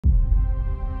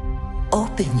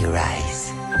Open your eyes.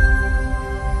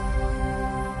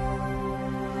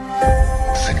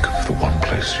 Think of the one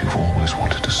place you've always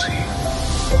wanted to see.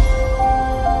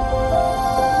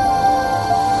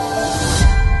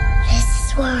 This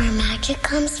is where our magic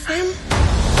comes from?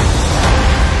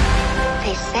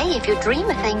 They say if you dream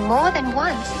a thing more than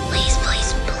once, Please,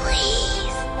 please,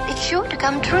 please. it's sure to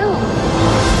come true.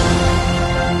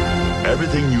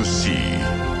 Everything you see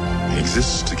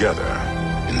exists together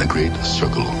in the great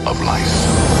circle of life.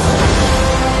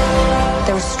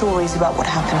 There are stories about what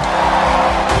happened.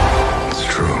 It's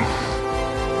true.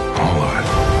 All of it.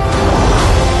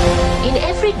 In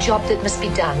every job that must be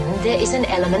done, there is an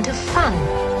element of fun.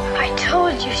 I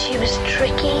told you she was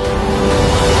tricky.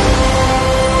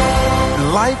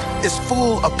 Life is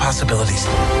full of possibilities.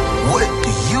 What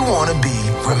do you want to be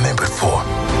remembered for?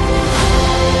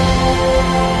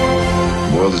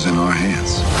 The world is in our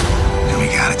hands, and we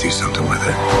gotta do something with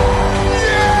it.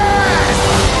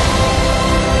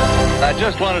 I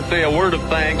just want to say a word of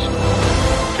thanks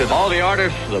to all the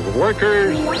artists, the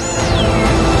workers,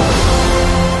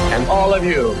 and all of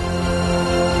you.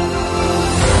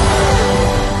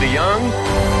 The young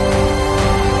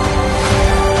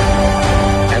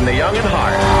and the young at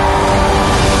heart.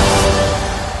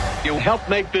 You helped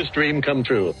make this dream come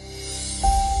true.